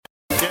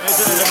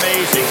isn't it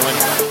amazing when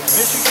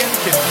Michigan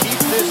can keep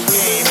this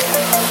game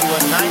to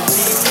a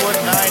 19-foot,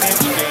 9-inch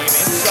game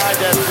inside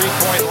that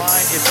three-point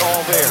line, it's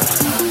all there.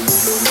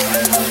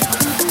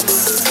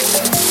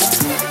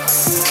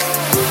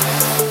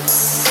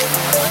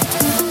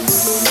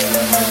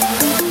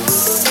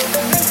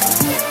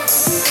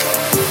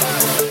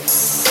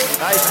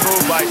 Nice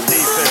move by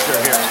Steve Fisher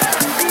here.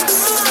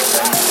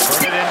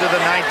 Turn it into the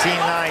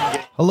 19-9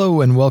 game.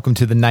 Hello and welcome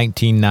to the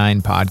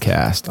 19-9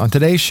 podcast. On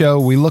today's show,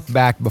 we look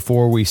back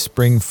before we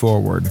spring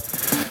forward.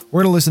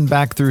 We're going to listen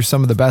back through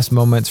some of the best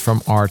moments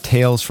from our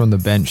Tales from the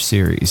Bench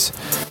series.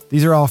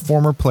 These are all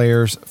former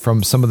players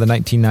from some of the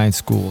 19-9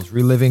 schools,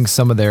 reliving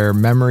some of their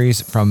memories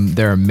from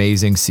their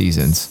amazing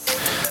seasons.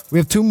 We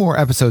have 2 more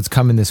episodes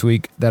coming this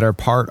week that are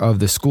part of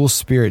the School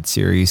Spirit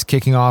series,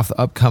 kicking off the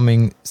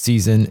upcoming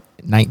season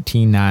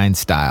 19-9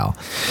 style.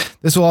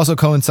 This will also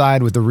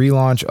coincide with the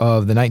relaunch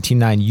of the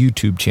 19-9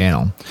 YouTube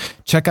channel.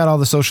 Check out all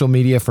the social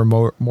media for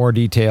more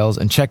details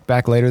and check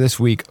back later this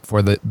week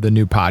for the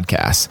new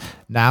podcast.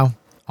 Now,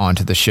 on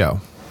to the show.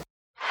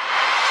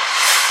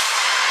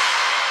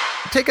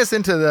 Take us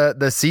into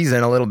the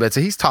season a little bit.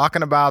 So he's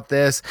talking about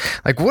this.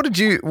 Like, what did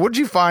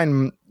you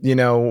find,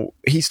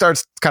 he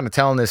starts kind of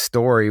telling this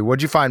story. What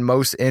did you find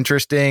most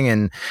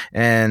interesting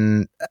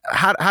and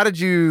how did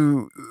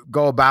you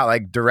go about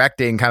like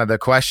directing kind of the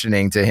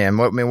questioning to him?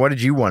 What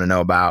did you want to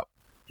know about?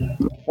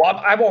 Well,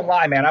 I won't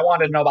lie, man. I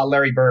wanted to know about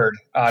Larry Bird.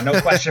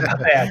 No question about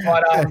that.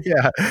 But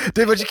yeah,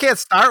 dude, but you can't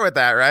start with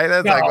that, right?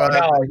 That's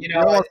you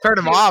almost turn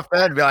him off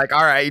then and be like,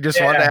 all right, you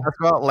just wanted to ask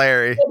about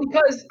Larry. Well,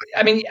 because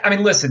I mean,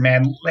 listen,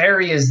 man,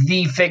 Larry is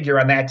the figure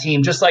on that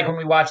team. Just like when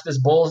we watched this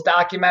Bulls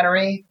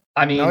documentary.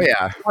 I mean, what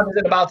is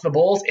it about the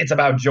Bulls? It's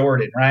about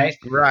Jordan, right?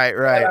 Right.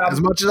 As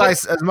much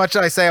as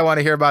I say I want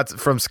to hear about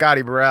from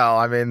Scotty Burrell,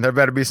 I mean, there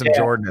better be some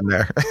Jordan in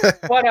there.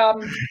 but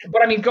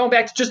I mean, going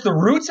back to just the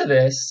roots of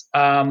this,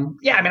 I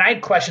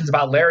had questions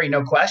about Larry,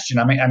 no question.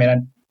 I mean,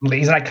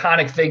 he's an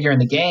iconic figure in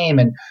the game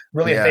and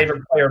really a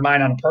favorite player of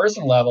mine on a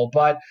personal level.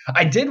 But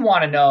I did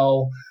want to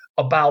know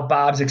about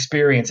Bob's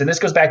experience. And this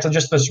goes back to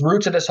just this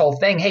roots of this whole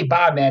thing. Hey,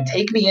 Bob, man,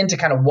 take me into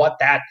kind of what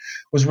that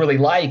was really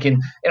like.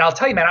 And I'll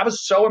tell you, man, I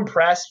was so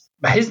impressed.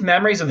 His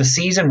memories of the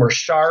season were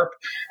sharp.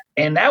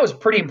 And that was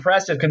pretty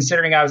impressive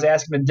considering I was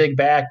asking him to dig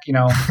back,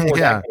 4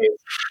 decades.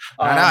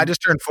 I know. I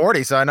just turned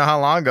 40, so I know how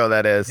long ago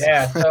that is.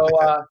 Yeah. So,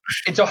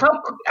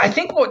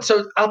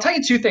 I'll tell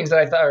you 2 things that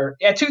I thought,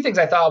 2 things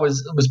I thought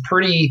was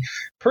pretty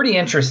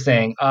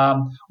interesting,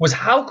 was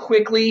how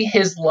quickly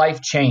his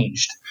life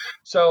changed.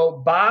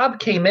 So Bob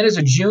came in as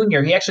a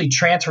junior. He actually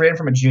transferred in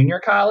from a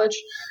junior college.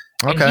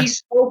 Okay. And he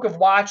spoke of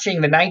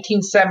watching the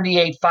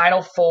 1978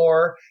 Final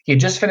Four. He had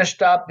just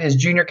finished up his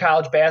junior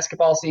college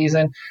basketball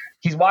season.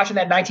 He's watching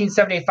that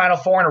 1978 Final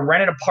Four in a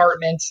rented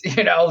apartment,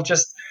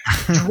 just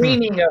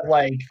dreaming of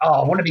like,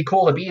 oh, wouldn't it be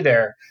cool to be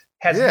there?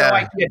 Has no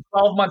idea.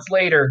 12 months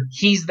later,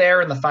 he's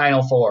there in the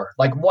Final Four.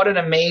 Like, what an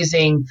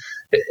amazing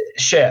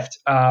shift.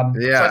 So I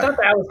thought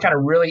that was kind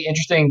of really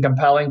interesting and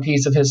compelling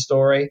piece of his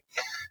story.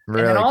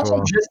 Really and then also,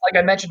 just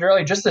like I mentioned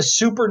earlier, just the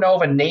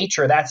supernova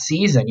nature of that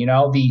season,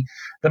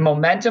 the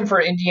momentum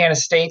for Indiana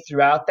State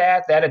throughout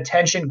that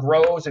attention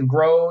grows and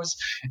grows,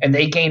 and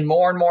they gain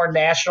more and more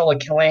national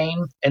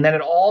acclaim. And then it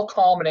all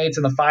culminates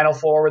in the Final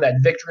Four with that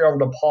victory over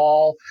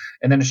DePaul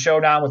and then a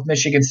showdown with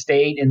Michigan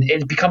State. And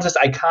it becomes this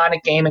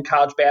iconic game in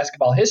college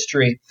basketball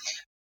history.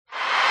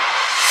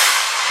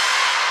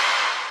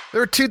 There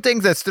were 2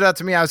 things that stood out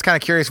to me. I was kind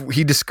of curious.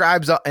 He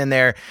describes in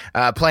there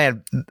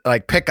playing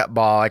like pickup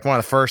ball, like one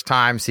of the first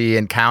times he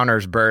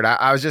encounters Bird.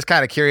 I was just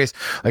kind of curious,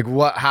 like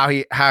how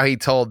he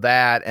told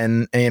that,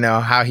 and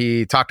how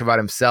he talked about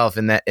himself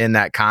in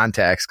that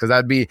context. Because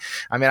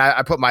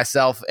I put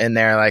myself in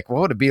there, like,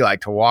 what would it be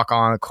like to walk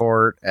on a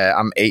court?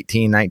 I'm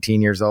 18,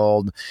 19 years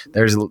old.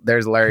 There's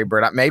Larry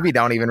Bird. I maybe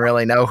don't even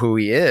really know who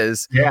he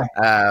is. Yeah.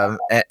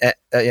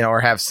 Or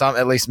have some,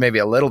 at least maybe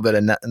a little bit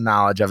of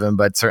knowledge of him,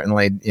 but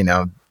certainly,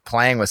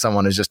 playing with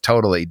someone is just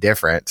totally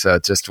different. So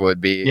it just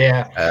would be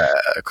a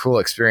cool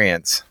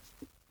experience.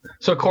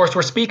 So, of course,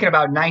 we're speaking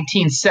about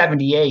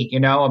 1978,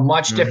 a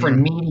much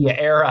different media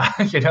era,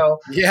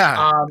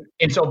 Yeah.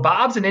 And so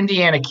Bob's an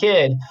Indiana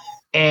kid,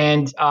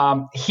 and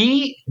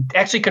he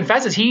actually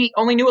confesses he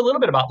only knew a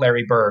little bit about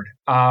Larry Bird.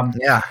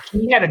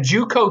 He had a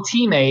JUCO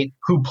teammate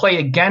who played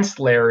against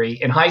Larry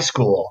in high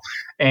school.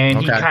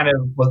 And he kind of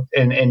was,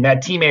 and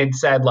that teammate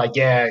said, like,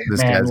 yeah,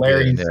 this man,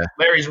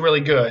 Larry's really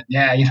good.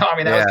 Yeah,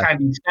 that was kind of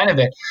the extent of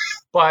it.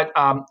 But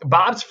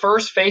Bob's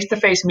first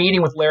face-to-face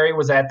meeting with Larry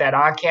was at that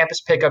on-campus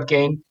pickup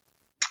game.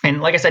 And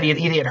like I said,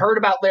 he had heard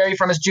about Larry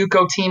from his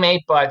JUCO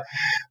teammate, but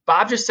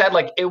Bob just said,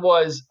 like, it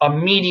was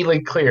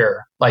immediately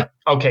clear, like,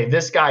 okay,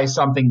 this guy is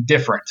something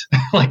different.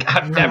 Like,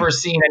 I've never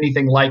seen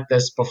anything like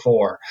this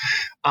before.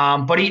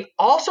 But he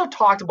also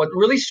talked about what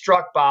really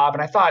struck Bob,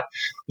 and I thought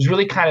was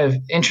really kind of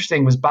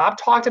interesting, was Bob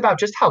talked about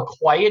just how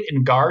quiet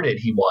and guarded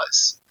he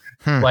was.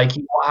 Like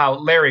how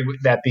Larry,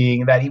 that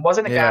being that he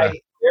wasn't a guy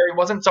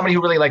wasn't somebody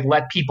who really like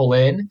let people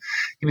in.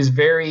 He was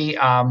very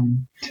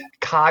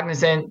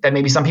cognizant that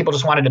maybe some people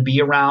just wanted to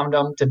be around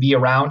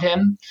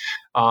him.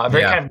 A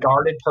very kind of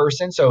guarded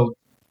person. So,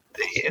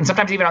 and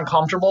sometimes even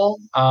uncomfortable.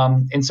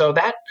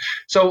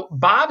 So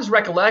Bob's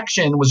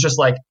recollection was just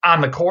like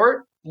on the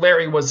court,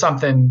 Larry was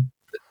something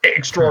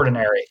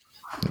extraordinary.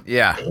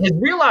 Yeah. His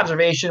real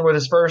observation with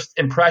his first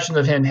impressions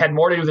of him had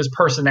more to do with his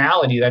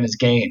personality than his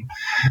game.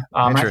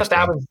 I thought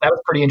that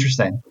was pretty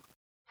interesting.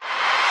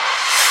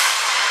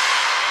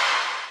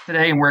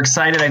 Today, and we're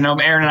excited. I know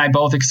Aaron and I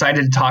both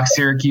excited to talk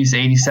Syracuse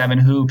 87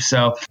 hoops.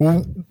 So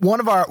one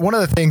of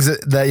the things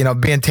that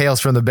being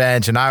Tales from the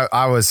Bench, and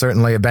I was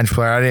certainly a bench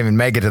player. I didn't even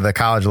make it to the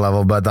college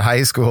level, but the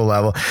high school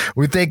level,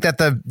 we think that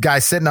the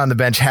guys sitting on the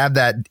bench have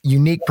that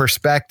unique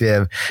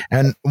perspective.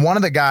 And one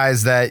of the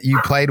guys that you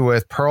played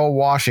with, Pearl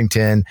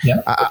Washington,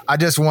 I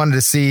just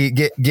wanted to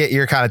get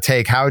your kind of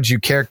take. How would you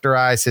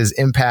characterize his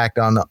impact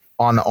on the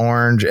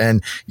Orange?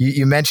 And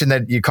you mentioned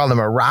that you called him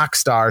a rock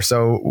star.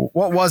 So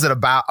what was it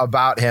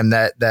about him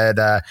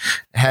that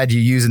had you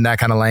using that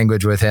kind of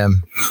language with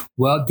him?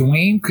 Well,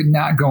 Dwayne could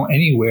not go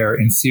anywhere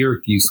in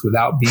Syracuse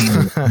without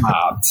being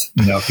mobbed.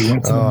 If he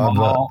went to the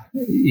mall,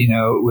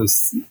 it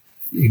was,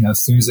 as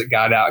soon as it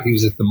got out, he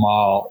was at the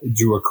mall, it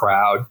drew a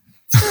crowd.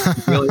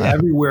 Really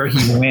everywhere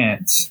he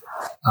went,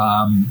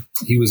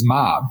 he was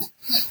mobbed.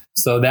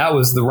 So that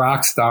was the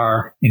rock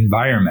star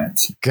environment.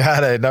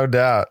 Got it, no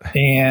doubt.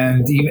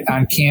 And even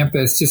on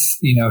campus, just,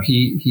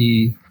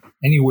 he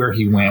anywhere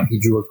he went, he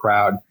drew a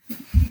crowd.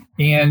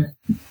 And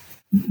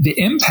the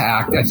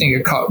impact, I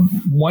think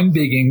one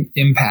big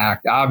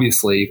impact,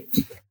 obviously,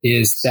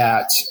 is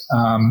that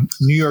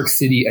New York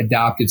City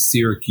adopted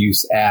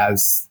Syracuse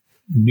as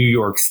New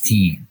York's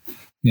team.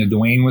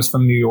 Dwayne was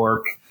from New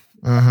York.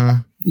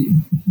 Mm-hmm.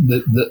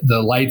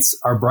 The lights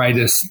are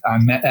brightest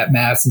at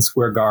Madison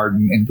Square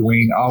Garden, and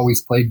Dwayne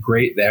always played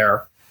great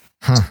there.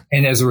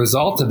 And as a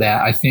result of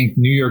that, I think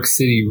New York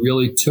City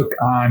really took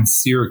on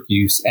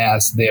Syracuse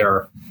as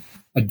their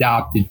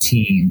adopted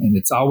team, and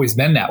it's always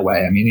been that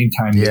way. I mean,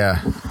 anytime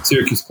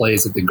Syracuse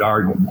plays at the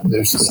Garden,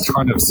 there's a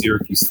ton of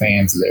Syracuse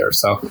fans there.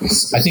 So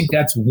I think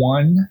that's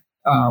one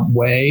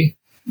way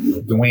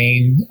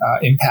Dwayne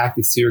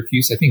impacted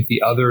Syracuse. I think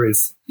the other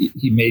is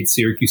he made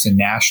Syracuse a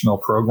national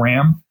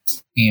program,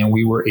 and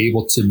we were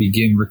able to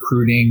begin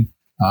recruiting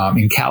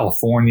in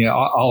California,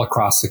 all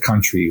across the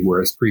country,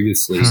 whereas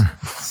previously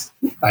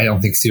I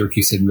don't think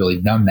Syracuse had really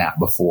done that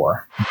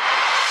before.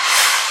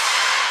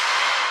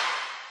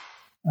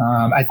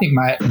 I think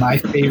my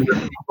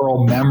favorite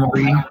Pearl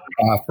memory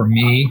for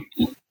me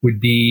would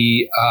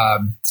be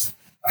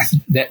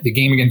that the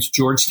game against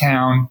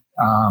Georgetown.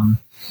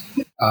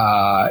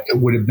 It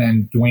would have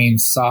been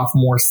Dwayne's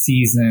sophomore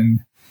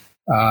season.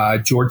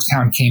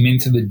 Georgetown came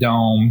into the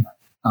Dome.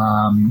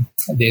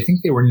 I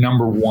think they were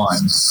number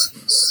one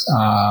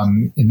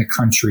in the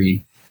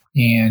country.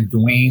 And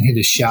Dwayne hit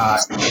a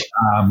shot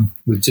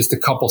with just a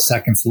couple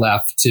seconds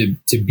left to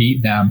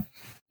beat them.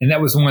 And that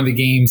was one of the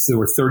games. There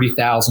were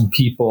 30,000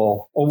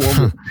 people,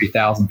 over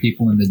 30,000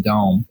 people in the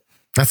Dome.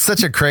 That's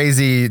such a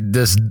crazy,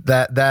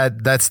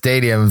 that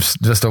stadium's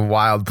just a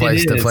wild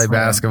place to play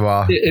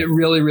basketball. It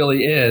really,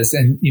 really is.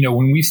 And,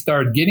 when we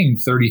started getting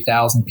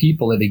 30,000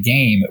 people at a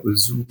game, it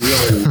was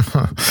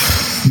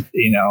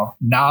really,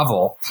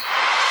 novel.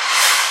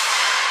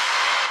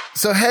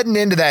 So heading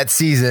into that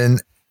season,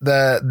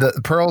 the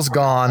Pearl's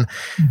gone.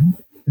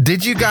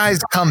 Did you guys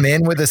come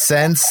in with a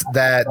sense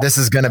that this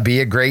is going to be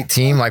a great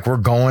team? Like, we're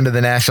going to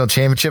the national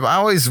championship? I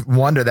always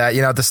wonder that,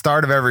 at the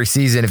start of every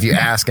season, if you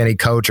ask any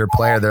coach or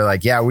player, they're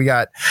like, yeah, we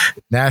got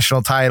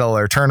national title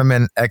or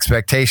tournament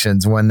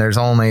expectations, when there's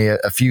only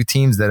a few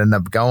teams that end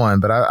up going.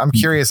 But I'm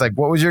curious, like,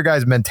 what was your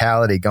guys'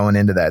 mentality going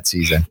into that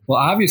season? Well,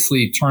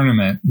 obviously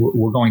tournament,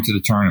 we're going to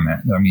the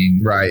tournament. I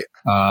mean, right.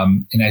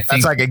 And I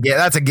think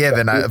that's a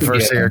given for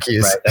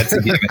Syracuse. Right, that's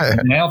a given.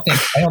 And I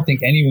don't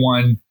think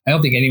anyone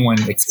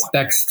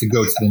expects to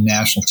go to the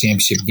national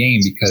championship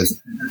game, because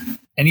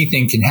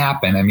anything can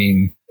happen. I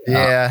mean,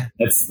 I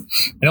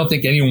don't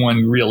think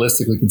anyone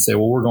realistically can say,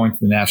 well, we're going to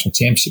the national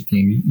championship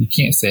game. You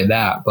can't say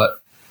that,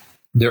 but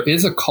there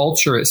is a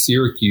culture at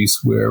Syracuse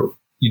where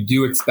you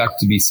do expect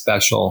to be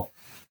special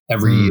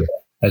every year.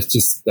 That's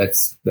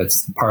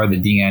part of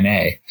the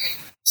DNA.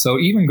 So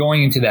even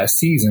going into that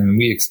season,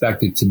 we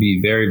expected to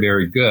be very,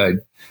 very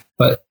good.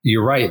 But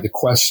you're right. The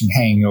question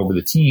hanging over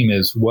the team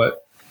is,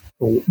 what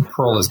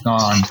Pearl is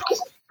gone,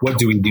 what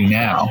do we do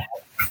now?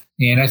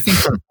 And I think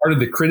part of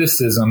the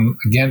criticism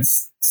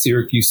against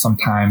Syracuse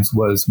sometimes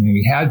was, when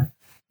we had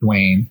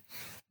Dwayne,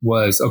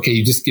 was, okay,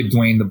 you just give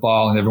Dwayne the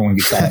ball and everyone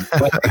gets on.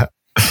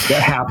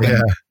 What happened?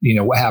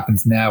 Yeah. What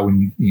happens now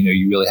when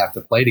you really have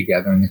to play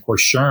together? And of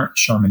course,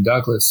 Sherman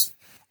Douglas,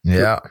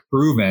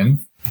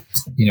 proven.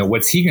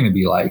 What's he going to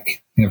be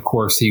like? And of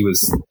course, he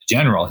was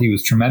general. He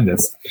was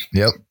tremendous.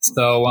 Yep.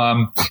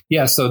 So,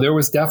 so there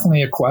was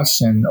definitely a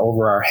question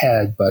over our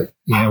head, but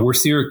we're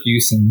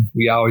Syracuse and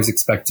we always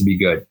expect to be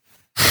good.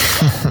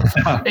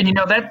 And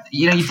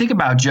you think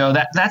about Joe,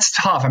 that's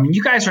tough. I mean,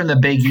 you guys are in the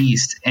Big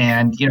East,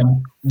 and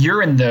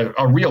you're in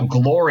a real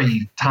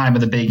glory time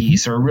of the Big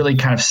East, or a really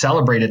kind of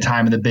celebrated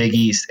time of the Big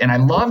East. And I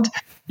loved,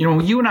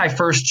 when you and I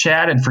first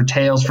chatted for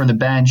Tales for the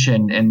Bench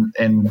and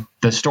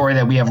the story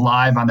that we have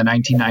live on the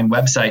 19.9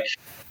 website,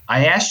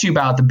 I asked you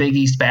about the Big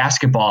East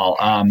basketball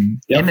in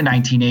the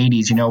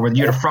 1980s, where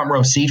you had a front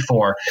row seat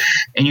for.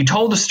 And you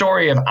told the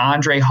story of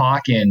Andre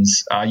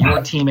Hawkins, your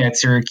teammate at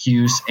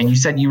Syracuse, and you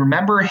said you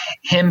remember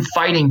him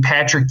fighting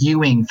Patrick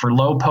Ewing for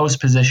low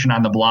post position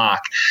on the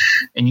block.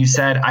 And you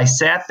said, I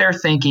sat there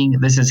thinking,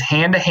 this is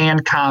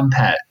hand-to-hand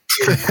combat.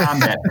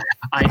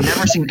 I'd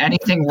never seen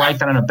anything like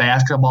that on a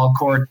basketball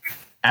court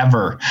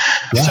ever.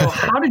 Yeah. So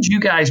how did you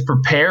guys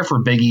prepare for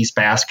Big East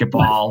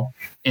basketball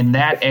in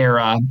that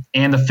era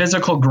and the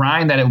physical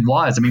grind that it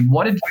was? I mean,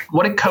 what did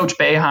Coach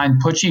Boeheim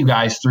put you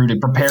guys through to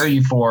prepare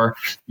you for,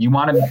 you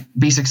want to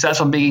be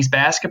successful in Big East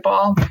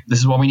basketball? This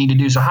is what we need to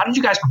do. So how did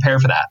you guys prepare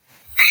for that?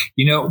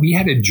 We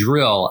had a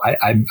drill.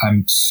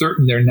 I'm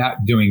certain they're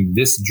not doing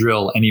this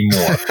drill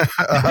anymore.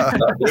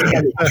 They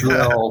had a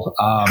drill.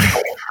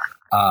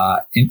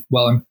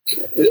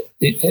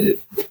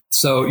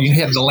 So you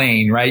have the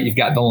lane, right? You've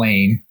got the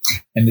lane,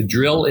 and the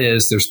drill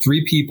is there's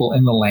 3 people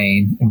in the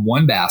lane and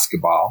 1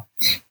 basketball,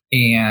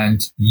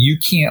 and you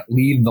can't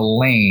leave the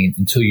lane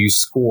until you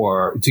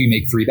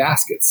make 3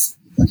 baskets.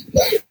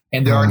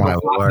 And there are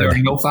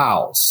no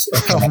fouls.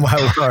 Okay? Oh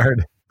my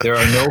Lord. There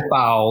are no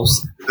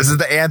fouls. This is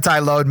the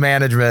anti-load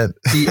management.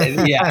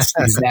 Yes,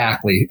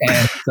 exactly.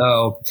 And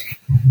so,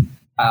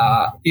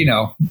 that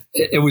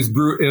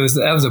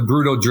was a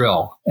brutal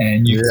drill.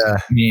 And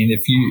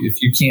if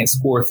you can't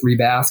score 3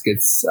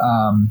 baskets,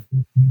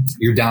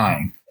 you're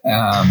dying.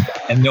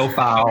 And no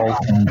foul.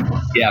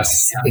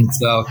 Yes. And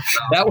so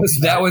that was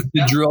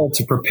the drill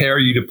to prepare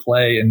you to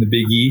play in the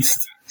Big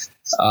East.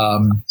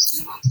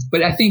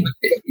 But I think,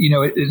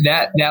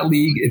 that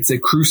league, it's a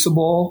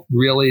crucible,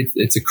 really.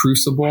 It's a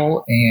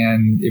crucible,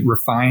 and it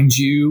refines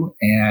you,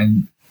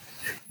 and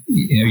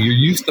you're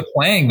used to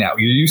playing that.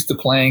 You're used to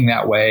playing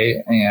that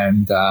way,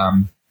 and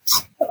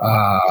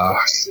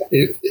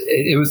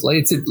it was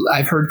late.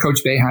 I've heard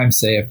Coach Boeheim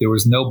say, if there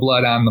was no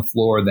blood on the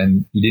floor,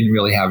 then you didn't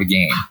really have a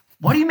game.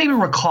 What do you maybe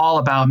recall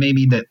about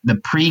maybe the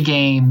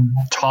pregame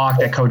talk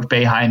that Coach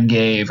Boeheim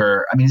gave?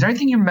 Or, is there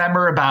anything you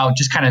remember about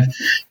just kind of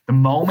the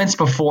moments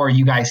before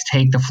you guys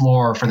take the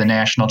floor for the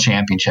national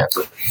championship?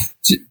 Well,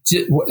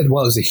 it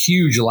was a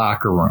huge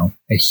locker room,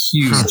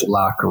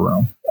 locker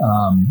room.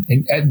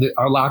 And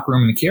our locker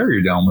room in the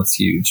Carrier Dome was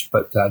huge,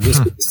 but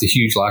this was a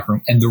huge locker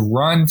room. And the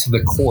run to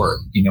the court,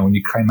 when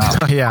you came out,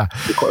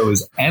 it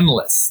was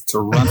endless to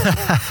run to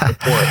the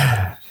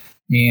court.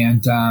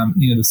 And,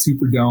 the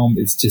Superdome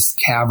is just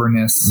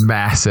cavernous.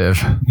 Massive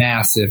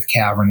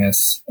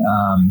cavernous.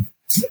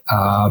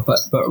 But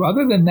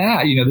other than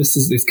that,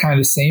 it's kind of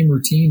the same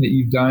routine that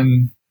you've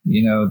done,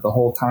 the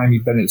whole time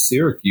you've been at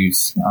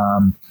Syracuse.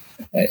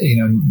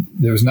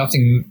 There was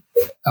nothing,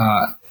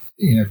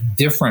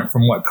 different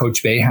from what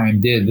Coach Boeheim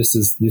did. This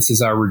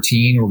is our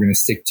routine. We're going to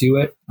stick to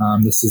it.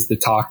 This is the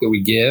talk that we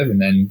give.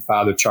 And then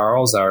Father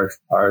Charles, our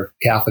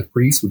Catholic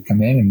priest, would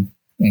come in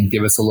and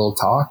give us a little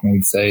talk, and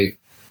we'd say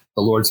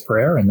the Lord's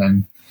Prayer, and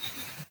then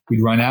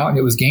we'd run out and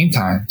it was game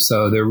time.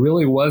 So there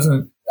really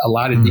wasn't a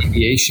lot of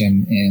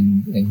deviation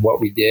in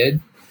what we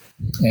did.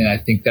 And I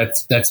think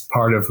that's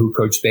part of who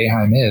Coach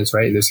Boeheim is,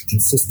 right? There's a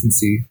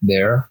consistency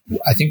there.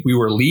 I think we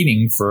were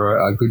leading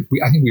I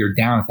think we were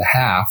down at the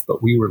half,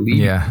 but we were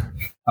leading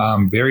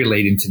very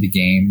late into the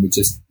game with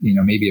just,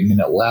 maybe a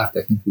minute left.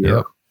 I think we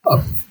were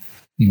up,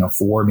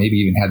 4, maybe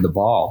even had the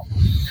ball.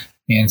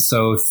 And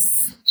so,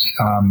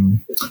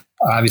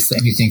 obviously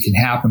anything can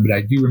happen, but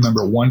I do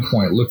remember at one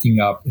point looking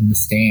up in the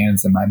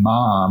stands, and my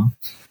mom,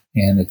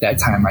 and at that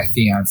time my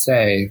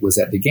fiance, was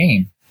at the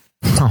game.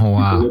 Oh,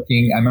 wow.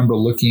 I remember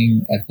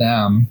looking at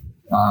them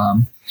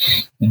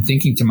and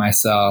thinking to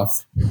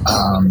myself,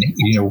 I'm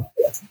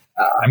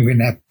going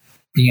to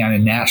be on a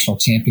national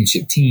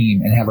championship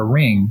team and have a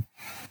ring.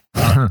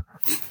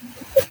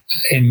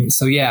 And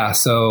so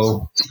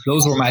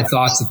those were my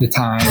thoughts at the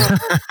time.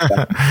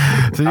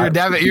 So you're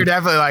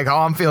definitely like, oh,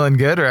 I'm feeling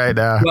good right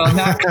now. Well,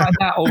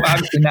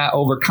 obviously not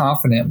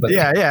overconfident, but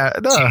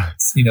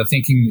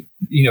thinking,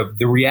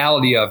 the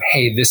reality of,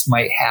 hey, this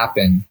might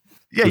happen.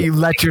 Yeah, you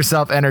let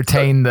yourself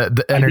entertain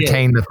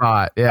the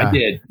thought. Yeah, I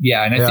did.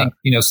 Yeah, and I think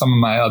some of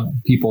my other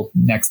people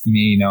next to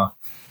me,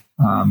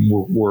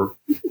 were.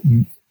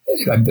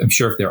 I'm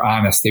sure if they're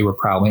honest, they were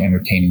probably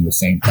entertaining the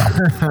same thought.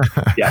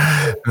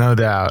 Yeah, no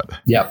doubt.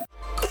 Yep.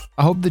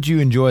 I hope that you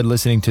enjoyed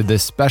listening to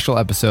this special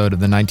episode of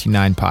the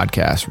 19.9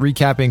 podcast,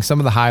 recapping some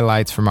of the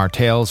highlights from our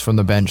Tales from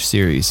the Bench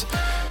series.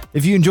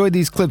 If you enjoyed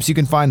these clips, you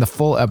can find the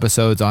full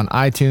episodes on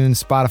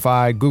iTunes,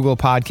 Spotify, Google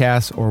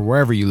Podcasts, or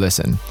wherever you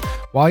listen.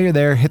 While you're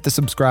there, hit the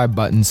subscribe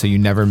button so you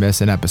never miss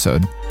an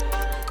episode.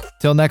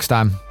 Till next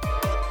time.